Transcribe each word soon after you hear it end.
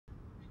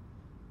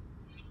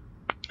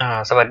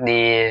สวัส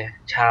ดี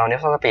ชาว Need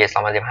for Speed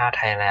 2015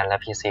 Thailand และ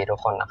PC ทุก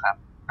คนนะครับ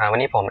วัน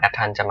นี้ผมแอด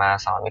ทันจะมา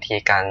สอนวิธี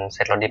การเซ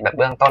ตรถดิฟแบบเ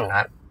บื้องต้นนะค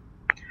รับ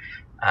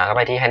ก็ไ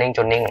ปที่ Handling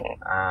Tuning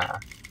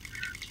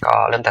ก็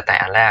เริ่มแต่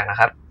อันแรกนะ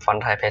ครับ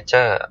Front Tire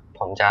Pressure ผ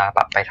มจะป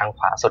รับไปทางข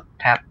วาสุด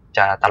แทบจ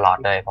ะตลอด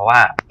เลยเพราะว่า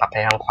ปรับไป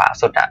ทางขวา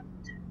สุด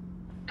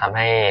ทำใ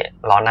ห้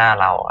ล้อหน้า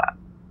เรา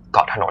เก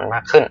าะถนนม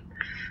ากขึ้น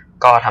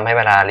ก็ทำให้เ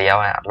วลาเลี้ยว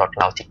รถ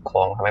เราจิกโ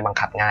ค้งทำให้บัง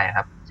คับง่ายค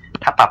รับ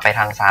ถ้าปรับไปท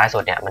างซ้ายสุ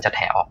ดเนี่ยมันจะแถ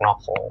ออกนอก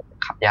โค้ง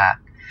ขับยาก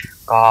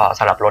ก็ส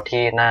ำหรับรถ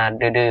ที่หน้า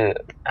ดื้อ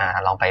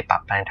ๆลองไปปรั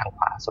บไปทางข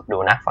วาสุดดู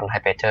นะ Front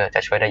Tire Pressure จะ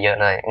ช่วยได้เยอะ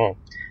เลย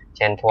เ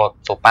ช่นพวก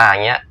ซูเปอร์อย่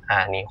างเงี้ย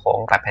นี่โค้ง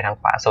ปรับไปทาง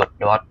ขวาสุด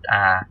รถ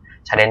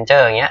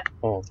Challenger อย่างเงี้ย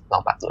ลอ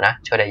งปรับดูนะ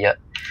ช่วยได้เยอะ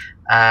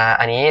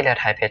อันนี้ Rear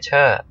Tire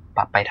Pressure ป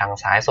รับไปทาง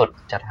ซ้ายสุด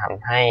จะท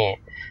ำให้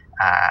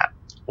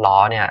ล้อ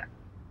เนี่ย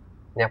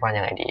เรียกว่า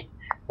ยังไงดี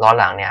ล้อ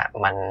หลังเนี่ย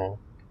มัน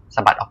ส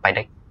ะบัดออกไปไ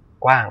ด้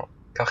กว้าง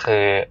ก็คื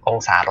ออง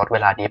ศารถเว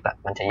ลาดิฟ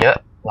มันจะเยอะ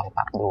ลองป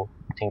รับดู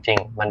จริง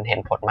ๆมันเห็น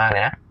ผลมากเล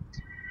ยนะ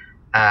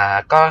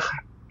ก็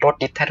รถ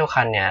ดิฟแทบทุก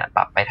คันเนี่ยป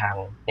รับไปทาง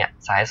เนี่ย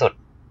ซ้ายสุด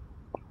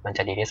มันจ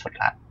ะดีที่สุด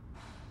ละ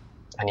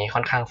อันนี้ค่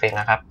อนข้างฟิก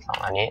นะครับ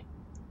2อันนี้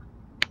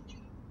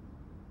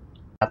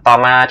ต่อ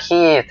มา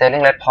ที่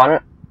Steering Response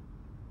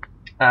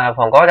ผ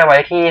มก็จะไว้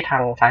ที่ทา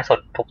งซ้ายสุด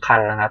ทุกคัน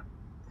นะครับ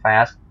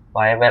Fast ไ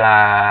ว้เวลา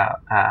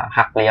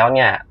หักเลี้ยวเ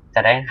นี่ยจ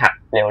ะได้หัก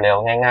เร็ว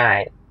ๆง่าย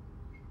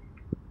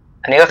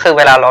ๆอันนี้ก็คือเ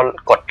วลาเรา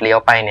กดเลี้ยว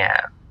ไปเนี่ย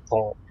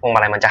พวงม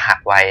าลัยมันจะหั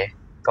กไว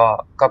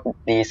ก็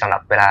ดีสำหรั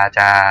บเวลาจ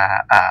ะ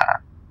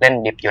เล่น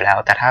ดิฟอยู่แล้ว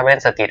แต่ถ้าเล่น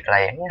สตรีทอะไร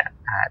อย่างเงี้ย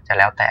จะ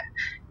แล้วแต่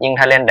ยิ่ง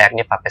ถ้าเล่นแดก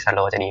นี่ปรับไปสโล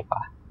ว์จะดีกว่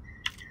า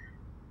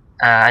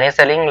อันนี้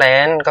Steering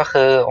Length ก็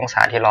คือองศ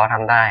าที่ล้อท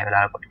ำได้เวล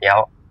ากดเลี้ยว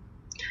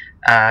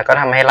ก็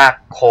ทำให้ลาก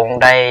โค้ง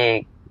ได้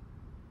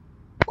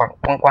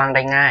กว้างๆไ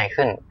ด้ง่าย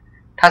ขึ้น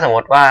ถ้าสมม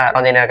ติว่าเรา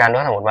จินตนาการด้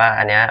วยสมมติว่า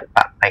อันเนี้ยป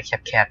รับไป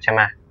แคบๆใช่ไห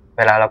มเ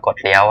วลาเรากด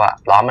เลี้ยว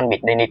ล้อมันบิ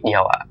ดได้นิดเดีย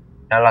ว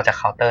แล้วเราจะเ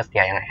คาน์เตอร์สเตี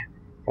ยร์ยังไง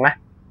ใช่ไหม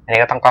อันนี้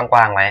ก็ต้องก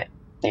ว้างๆไว้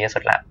ดีที่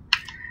สุดละ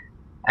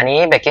อันนี้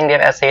Braking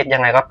Drift Assist ยั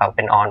งไงก็ปรับเ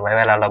ป็น on ไว้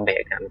เวลาเราเบร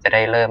กมันจะไ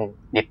ด้เริ่ม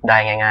ดิฟได้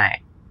ง่าย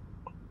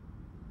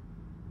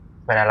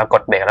ๆเวลาเราก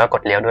ดเบรกแล้วก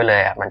ดเลี้ยวด้วยเล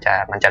ยมัน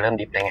จะเริ่ม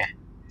ดิฟได้ไง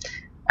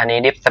อันนี้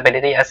Drift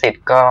Stability Assist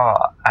ก็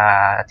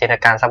จินตนา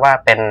การซะว่า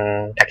เป็น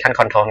traction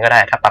control ก็ได้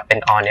ถ้าปรับเป็น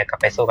on เนี่ยก็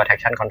ไปสู้กับ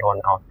traction control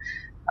เอ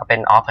าเป็น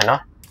off เนา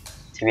ะ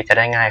ชีวิตจะไ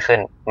ด้ง่ายขึ้น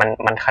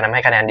มันทำใ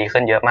ห้คะแนนดีขึ้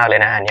นเยอะมากเลย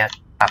นะอันนี้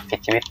ปรับผิด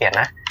ชีวิตเปลี่ยน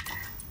นะ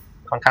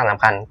ค่อนข้างส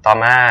ำคัญต่อ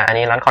มาอัน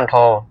นี้ Launch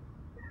Control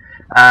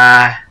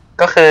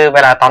ก็คือเว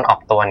ลาตอนออ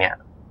กตัวเนี่ย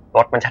ร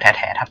ถมันจะแ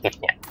ถถ้าปิด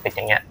เนี่ยปิดอ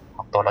ย่างเงี้ยอ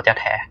อกตัวรถจะ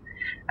แถ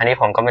อันนี้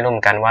ผมก็ไม่รู้เห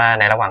มือนกันว่า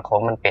ในระหว่างโค้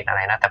งมันเปลี่ยนอะไร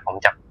นะแต่ผม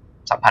จะ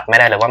สัมผัสไม่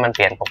ได้เลยว่ามันเป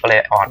ลี่ยนผมก็เลย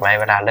ออนไว้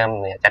เวลาเริ่ม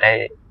เนี่ยจะได้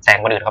แซง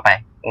คนอื่นเข้าไป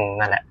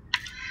นั่นแหละ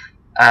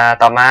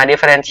ต่อมา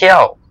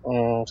Differential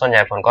ส่วนให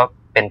ญ่ผมก็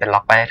เป็นล็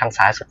อกไปทาง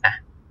ซ้ายสุดนะ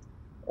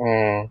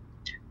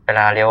เวล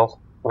าเลี้ยว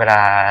เวลา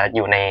อ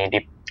ยู่ในดิ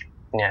ฟ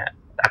เนี่ย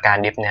อาการ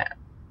ดิฟเนี่ย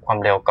ความ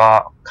เร็วก็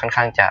ค่อน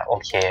ข้างจะโอ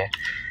เค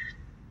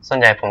ส่วน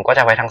ใหญ่ผมก็จ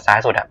ะไว้ทางซ้าย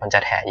สุดมันจะ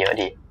แถเยอะ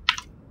ดี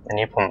อัน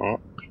นี้ผม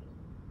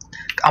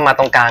เอามา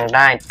ตรงกลางไ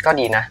ด้ก็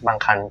ดีนะบาง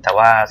คันแต่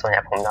ว่าส่วนให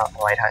ญ่ผมจะ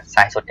ไว้ทางซ้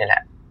ายสุดนี่แหล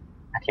ะ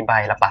อธิบา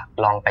ยลำบาก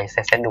ลองไปเ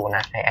ซตดูน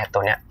ะไอแอดตั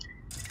วเนี้ย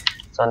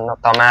ส่วน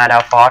ต่อมาดา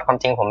วฟอร์สความ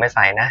จริงผมไม่ใ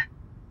ส่นะ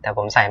แต่ผ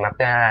มใส่มาเ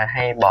พื่อใ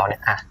ห้บอกเนี่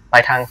ยไป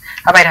ทาง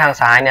ถ้าไปทาง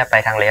ซ้ายเนี่ยไป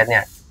ทางเลสเนี่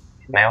ย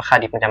แม้ว่าค่า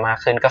ดิฟมันจะมาก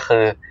ขึ้นก็คื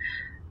อ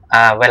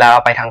เวลาเอ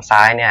าไปทางซ้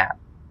ายเนี่ย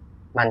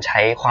มันใช้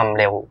ความ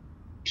เร็ว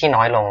ที่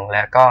น้อยลงแ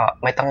ล้วก็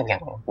ไม่ต้องเหวี่ย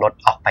งรถ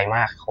ออกไปม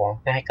ากโค้ง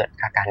เพื่อให้เกิด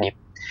อาการดิฟ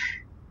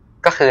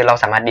ก็คือเรา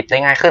สามารถดิฟได้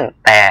ง่ายขึ้น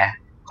แต่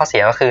ข้อเสี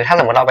ยก็คือถ้า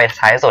สมมติเราไป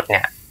ซ้ายสุดเ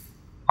นี่ย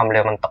ความเร็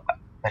วมันตก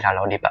เวลาเร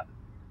าดิฟ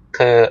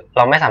คือเ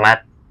ราไม่สามารถ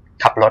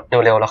ขับรถ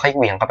เร็วๆแล้วค่อยเ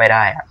หวี่ยงเข้าไปไ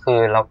ด้คือ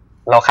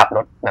เราขับร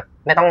ถแบบ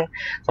ไม่ต้อง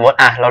สมมติ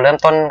เราเริ่ม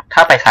ต้นถ้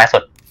าไปซ้ายสุ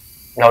ด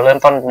เราเริ่ม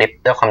ต้นดิฟ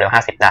ด้วยความเร็ว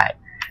50ได้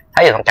ถ้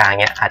าอยู่ตรงกลาง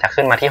เนี่ยอาจจะ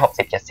ขึ้นมาที่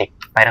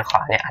60-70ไปทางขว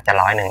าเนี่ยอาจจะ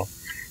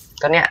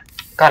100ก็เนี่ย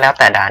ก็แล้ว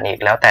แต่ด่านอีก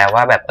แล้วแต่ว่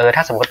าแบบถ้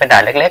าสมมติเป็นด่า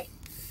นเล็ก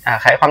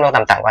ๆใช้ความเร็ว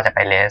ต่ำๆก็จะไป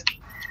เลส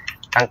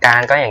กลา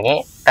งๆก็อย่างนี้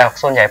แต่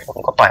ส่วนใหญ่ผม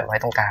ก็ปล่อยไว้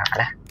ตรงกลาง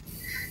นะ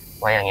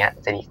ไว้อย่างเงี้ย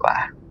จะดีกว่า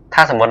ถ้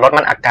าสมมติรถ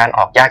มันอาการอ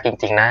อกยากจ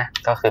ริงๆนะ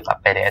ก็คือปรับ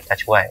ไปเลสจะ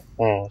ช่วย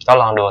ก็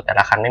ลองดูแต่ล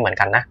ะคันไม่เหมือน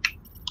กันนะ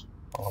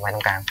ผมไว้ตร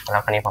งกลางแล้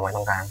วคันนี้ผมไว้ต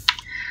รงกลาง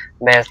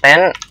เบสเซ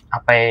นเอา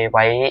ไปไ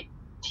ว้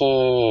ที่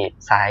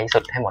ซ้ายสุ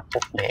ดให้หมด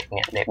ปุ๊บเบรกเ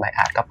นี่ยเบรกไบอ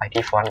าร์ก็ไป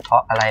ที่ฟอนต์เพรา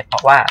ะอะไรเพรา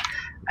ะว่า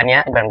อันเนี้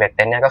ยเบรกเซ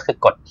นเนี่ยก็คือ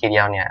กดทีเดี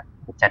ยวเนี่ย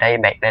จะได้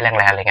เบรกได้แ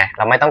รงๆเลยไงเ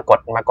ราไม่ต้อง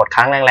มากด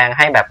ค้างแรงๆใ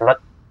ห้แบบรถ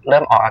เริ่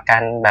มออกอากา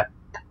รแบบ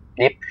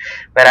ดิฟ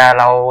เวลา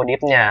เราดิ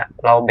ฟเนี่ย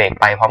เราเบรก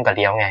ไปพร้อมกับเ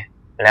ลี้ยวไง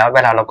แล้วเว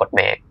ลาเรากดเ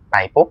บรกไป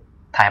ปุ๊บ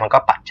ท้ายมันก็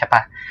ปัดใช่ป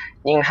ะ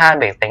ยิ่งถ้า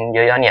เบรกเต็งเย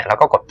อะๆเนี่ยเรา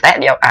ก็กดแตะ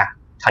เดียว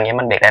คราวนี้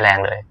มันเบรกได้แรง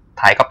เลย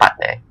ท้ายก็ปัด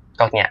เลย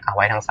ก็เนี่ยเอาไ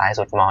ว้ทางซ้าย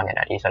สุดมอเนี่ย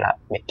ที่สุดละ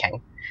เบรกแข็ง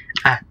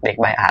เบรก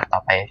ไบอาร์ต่อ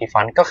ไปที่ฟ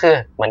อนต์ก็คือ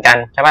เหมือนกัน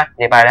ใช่ปะอ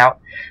ธิบายแล้ว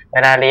เว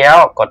ลาเลี้ยว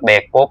กดเบร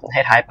กปุ๊บให้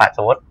ท้ายปัดส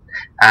มมติ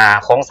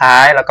โค้งซ้า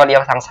ยแล้วก็เลี้ย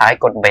วทางซ้าย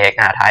กดเบรก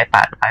ท้าย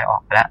ปัดท้ายออ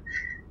กไปแล้ว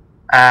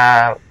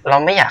เรา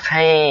ไม่อยากใ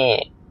ห้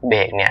เบร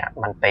กเนี่ย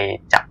มันไป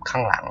จับข้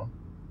างหลัง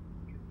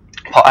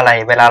เพราะอะไร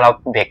เวลาเรา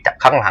เบรกจับ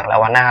ข้างหลังแล้ว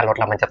ว่าหน้ารถ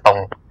เรามันจะตรง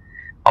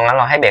เพราะงั้นเ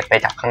ราให้เบรกไป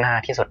จากข้างหน้า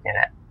ที่สุดเนี่ยแ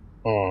หละ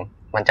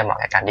มันจะเหมาะ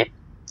กับการดิฟ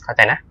เข้าใจ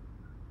นะ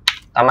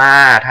ต่อมา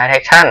ทายแท็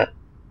กชั่น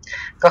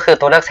ก็คือ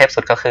ตัวเลือกเซฟ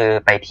สุดก็คือ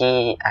ไปที่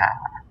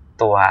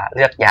ตัวเ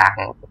ลือกยาง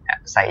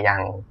ใส่ยา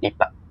งดิฟ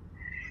อะ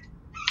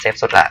เซฟ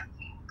สุดละ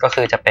ก็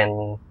คือจะเป็น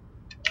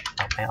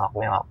ไม่อ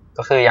อก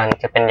ก็คือยัง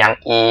จะเป็นยาง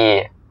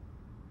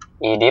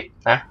e dip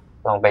นะ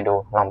ลองไปดู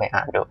ลองไปอ่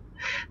านดู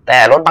แต่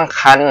รถบาง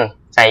คัน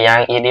ใส่ยาง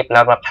e dip แล้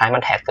วท้ายมั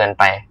นแถกเกิน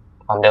ไป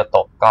ความเร็วต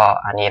กก็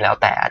อันนี้แล้ว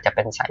แต่อาจจะเ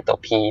ป็นใส่ตัว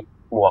p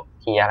บวก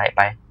t อะไรไ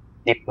ป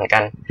ดิฟเหมือนกั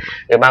น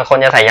หรือบางคน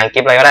จะใส่ยางกิ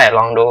ฟอะไรก็ได้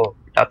ลองดู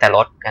แล้วแต่ร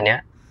ถอันเนี้ย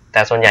แ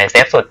ต่ส่วนใหญ่เซ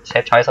ฟสุดเซ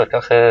ฟช้อยสุดก็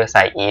คือใ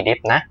ส่ e dip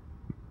นะ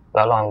แ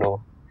ล้วลองดู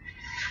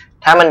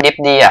ถ้ามันดิฟ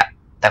ดีอ่ะ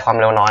แต่ความ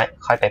เร็วน้อย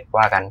ค่อยไป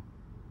ว่ากัน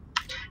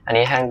อัน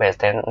นี้แฮนด์เบรก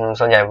เซน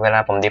ส่วนใหญ่เวลา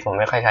ผมดิฟผม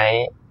ไม่ค่อยใช้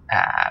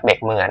เบรก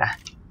มือนะ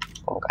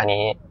ผมอัน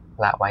นี้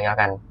ละไว้แล้ว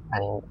กันอัน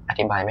นี้อ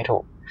ธิบายไม่ถู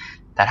ก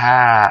แต่ถ้า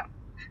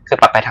คือ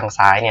ปรับไปทาง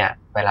ซ้ายเนี่ย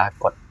เวลา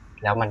กด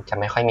แล้วมันจะ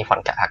ไม่ค่อยมีผล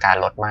กับอาการ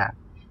รถมาก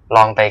ล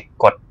องไป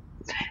กด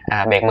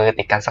เบรกมือ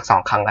ติดกันสัก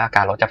2 ครั้งแล้วอาก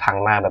ารรถจะพัง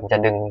มากแบบมันจะ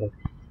ดึง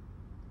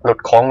หลุด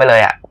โค้งไปเล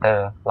ยอ่ะ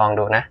ลอง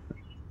ดูนะ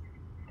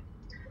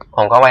ผ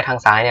มก็ไว้ทาง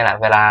ซ้ายเนี่ยแหละ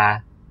เวลา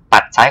ปั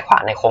ดซ้ายขวา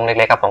ในโค้งเล็ก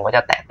ๆกับผมก็จ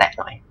ะแตะ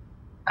หน่อย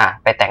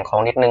ไปแต่งโค้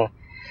งนิดนึง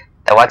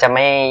แต่ว่าจะไ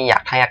ม่อยา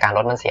กให้อาการร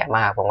ถมันเสียม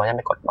ากผมก็จะไ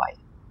ม่กดบ่อย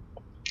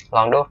ล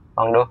อง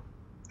ดู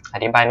อ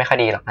ธิบายไม่ค่อย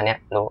ดีหรอกอันเนี้ย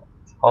รู้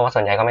เพราะว่าส่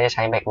วนใหญ่ก็ไม่ได้ใ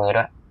ช้เบรกมือ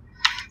ด้วย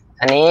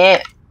อันนี้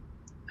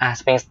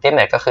spring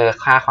stiffness ก็คือ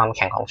ค่าความแ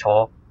ข็งของโช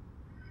ค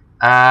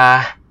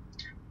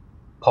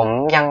ผม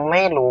ยังไ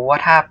ม่รู้ว่า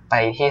ถ้าไป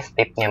ที่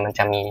stiff เนี่ยมันจ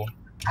ะมี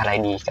อะไร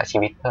ดีกับชี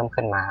วิตเพิ่ม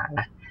ขึ้นมา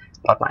นะ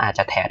รถมันอาจจ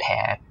ะแถ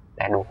แ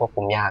ต่ดูควบ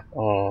คุมยาก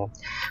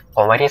ผ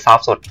มไว้ที่ซอฟ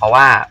ต์สุดเพราะ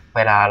ว่าเว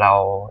ลาเรา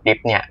ดิฟ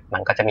เนี่ยมั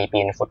นก็จะมีปี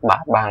นฟุตบา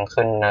ทบ้าง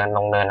ขึ้นเนินล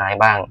งเนินอะไร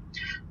บ้าง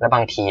แล้วบ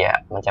างที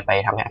มันจะไป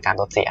ทำให้อาการ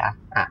รถเสีย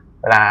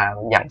เวลา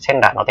อย่างเช่น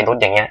ด่านออติรุส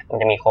อย่างเงี้ยมัน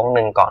จะมีโค้งห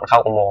นึ่งก่อนเข้า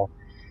อุโมงค์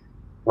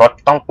รถ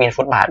ต้องปีน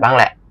ฟุตบาทบ้าง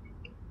แหละ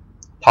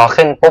พอ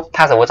ขึ้นปุ๊บ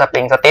ถ้าสมมติสป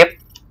ริงสติ๊ป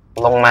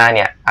ลงมาเ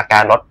นี่ยอากา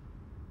รรถ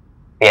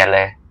เปลี่ยนเล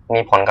ยมี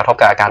ผลกระทบ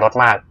กับอาการรถ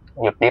มาก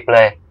หยุดดิฟเล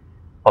ย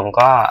ผม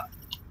ก็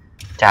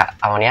จะ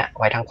เอาเนี้ย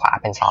ไว้ทางขวา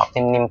เป็นซอฟต์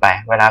นิ่มๆไป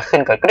เวลาขึ้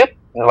นก็กรึ๊บ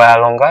เวลา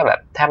ลงก็แบบ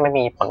แทบไม่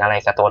มีผลอะไร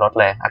กับตัวรถ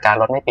เลยอาการ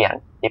รถไม่เปลี่ยน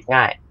ดิฟ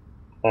ง่าย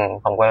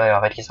ผมก็เลยเอ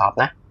าไว้ที่ซอฟต์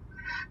นะ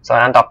ส่วน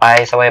อันต่อไป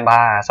สเวบ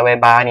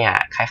าร์เนี่ย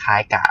คล้า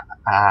ยๆกับ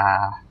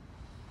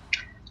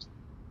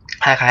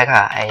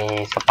ไอ้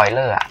สปอยเล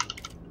อร์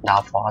ดา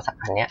วฟอร์ส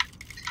อันเนี้ย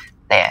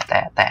แ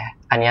ต่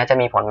อันนี้จะ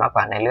มีผลมากก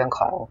ว่าในเรื่อง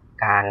ของ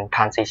การ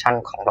transition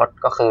ของรถ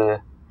ก็คือ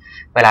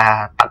เวลา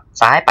ปัด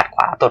ซ้ายปัดข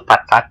วาตุดปั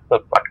ดซ้ายตุ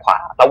ดปัดขวา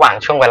ระหว่าง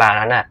ช่วงเวลา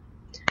นั้นน่ะ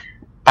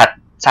ตัด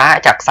ซ้าย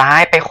จากซ้าย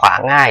ไปขวา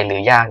ง่ายหรื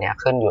อยากเนี่ย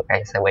ขึ้นอยู่กับ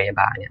สเว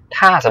บาร์เนี่ย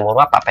ถ้าสมมุติ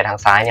ว่าปรับไปทาง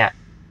ซ้ายเนี่ย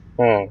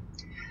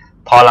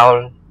พอเรา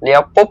เลี้ย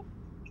วปุ๊บ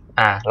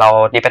เรา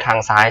ดิฟไปทาง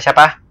ซ้ายใช่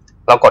ปะ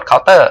เรากดเคา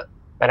น์เตอร์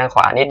ไปทางข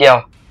วานิดเดียว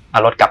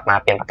รถกลับมา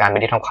เปลี่ยนประการไป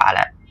ที่ทางขวาแ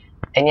ล้ว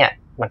ไอเนี่ย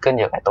มันขึ้น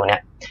อยู่กับตัวเนี้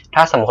ยถ้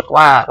าสมมติ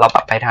ว่าเราป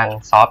รับไปทาง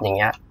ซอฟต์อย่างเ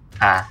งี้ย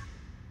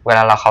เวล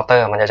าเราเคาน์เตอ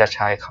ร์มันจะใ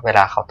ช้เวล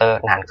าเคาน์เตอร์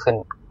นานขึ้น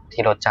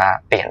ที่รถจะ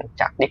เปลี่ยน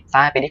จากดิฟซ้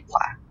ายไปดิฟขว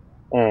า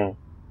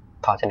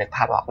พอจะนึกภ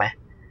าพออกไหม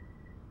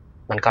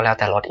มันก็แล้ว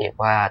แต่รถอีก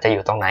ว่าจะอ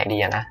ยู่ตรงไหนดี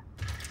นะ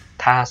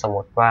ถ้าสมม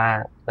ติว่า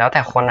แล้วแ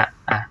ต่คน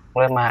เ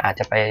ริ่มมาอาจ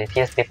จะไป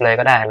ที่สติปเลย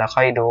ก็ได้แล้ว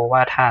ค่อยดูว่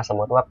าถ้าสม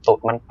มติว่าตุด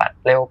มันปัด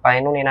เร็วไป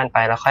นู่นนี่นั่นไป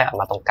แล้วค่อยเอา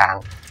มาตรงกลาง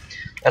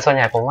แต่ส่วนใ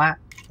หญ่ผมว่า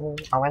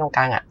เอาไว้ตรงก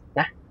ลาง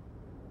นะ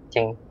จ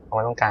ริงเอาไ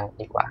ว้ตรงกลาง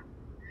ดีกว่า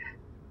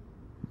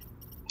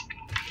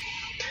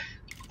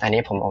อัน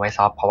นี้ผมเอาไว้ซ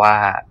อฟเพราะว่า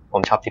ผ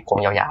มชอบดิฟโค้ง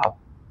ยาว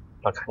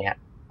ๆรถคันนี้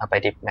เอาไป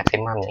ดิฟแม็กซิ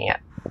มัมอย่างเงี้ย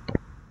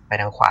ไป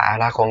ทางขวา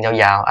ลากโค้งยา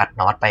วๆอัด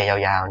น็อตไปยา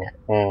วๆเนี่ย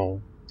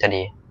จะ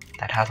ดีแ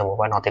ต่ถ้าสมมติ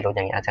ว่านอตติดรถอ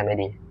ย่างเงี้ยอาจจะไม่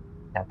ดี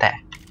แล้วแต่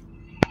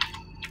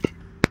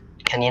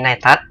อันนี้ใน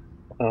ทัช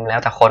แล้ว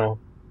แต่ค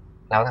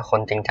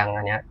นจริงจัง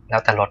อันเนี้ยแล้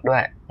วแต่รถด้ว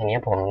ยอันนี้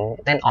ผม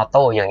เล่นออโ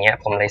ต้อย่างเงี้ย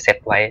ผมเลยเซต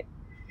ไว้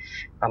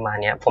ประมาณ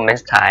เนี้ยผมเป็น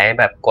สาย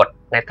แบบกด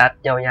ในทัช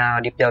ยาว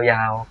ๆดิฟย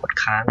าวๆกด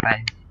ค้างไป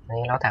อัน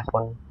นี้แล้วแต่ค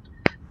น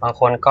บาง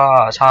คนก็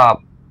ชอบ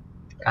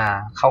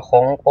เข้าโ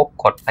ค้งปุ๊บ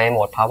กดไปโหม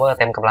ด power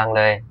เต็มกำลังเ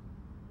ลย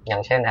อย่า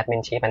งเช่นแอดมิ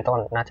นชีเป็นต้น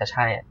น่าจะใ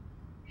ช่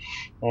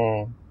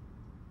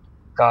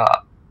ก็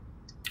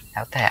แ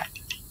ล้วแต่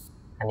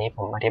อันนี้ผ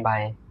มอธิบาย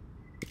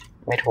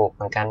ไม่ถูกเห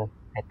มือนกัน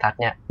ไอ้ทัช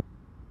เนี่ย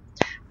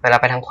เวลา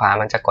ไปทางขวา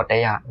มันจะกดได้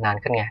นาน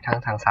ขึ้นไง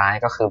ทางซ้าย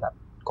ก็คือแบบ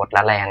กดล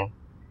ะแรง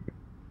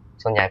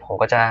ส่วนใหญ่ผม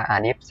ก็จะ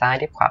ดิฟซ้าย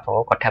ดิฟขวาผม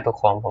ก็กดแทบทุกโ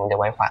ค้งผมจะ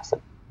ไว้ขวาสุด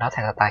แล้วแต่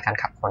สไตล์การ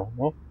ขับคน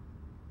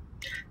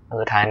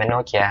สุดท้ายแมนน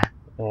วลเกียร์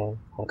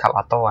ผมขับอ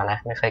อโต้นะ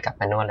ไม่เคยกลับแ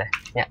มนนวลเลย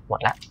เนี่ยหมด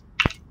ละ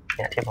เ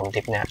นี่ยที่ผม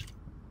ดิฟเนี่ย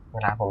เว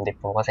ลาผมดิฟ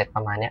ผมก็เซตป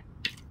ระมาณเนี้ย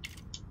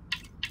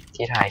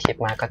ที่ถ่ายคลิป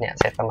มาก็เนี่ย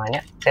เซตประมาณเนี้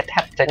ยเซตแท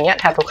บจะเนี้ย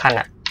แทบทุกคัน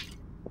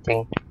จริง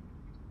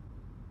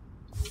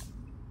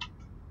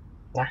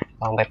นะ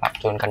ลองไปปรับ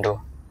จูนกันดู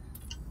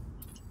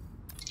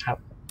ครับ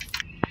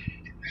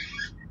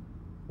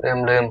ลื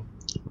ม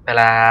เว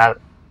ลา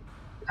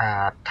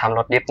ทำร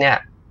ถดิฟเนี่ย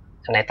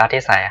ในตัด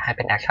ที่ใส่ให้เ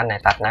ป็นแอคชั่นใน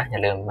ตัดนะอย่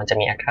าลืมมันจะ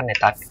มีแอคชั่นใน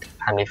ตัด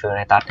ทำรีฟิลใ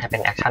นตัดให้เป็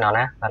นแอคชั่นเอา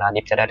นะเวลา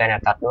ดิฟจะได้ใน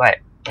ตัดด้วย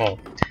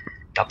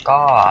แล้วก็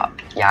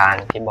ยาง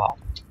ที่บอก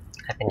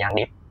ให้ จะเป็นยาง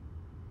ดิฟ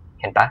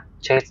เห็นปะ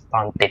ชื่อต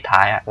อนติดท้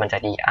ายอ่ะมันจะ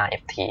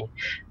DRFT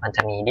มันจ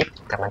ะมีดิฟ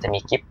กับมันจะมี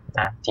กิฟ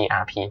นะ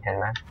GRP เห็น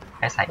ไหมใ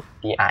ห้ใส่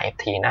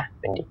DRFT นะ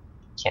เป็นดิฟ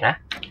โอเคนะ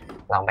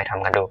ลองไปท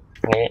ำกันดู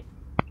นี้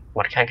หม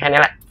ดแค่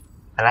นี้แหละ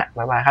ไปละ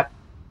บ๊ายบายครับ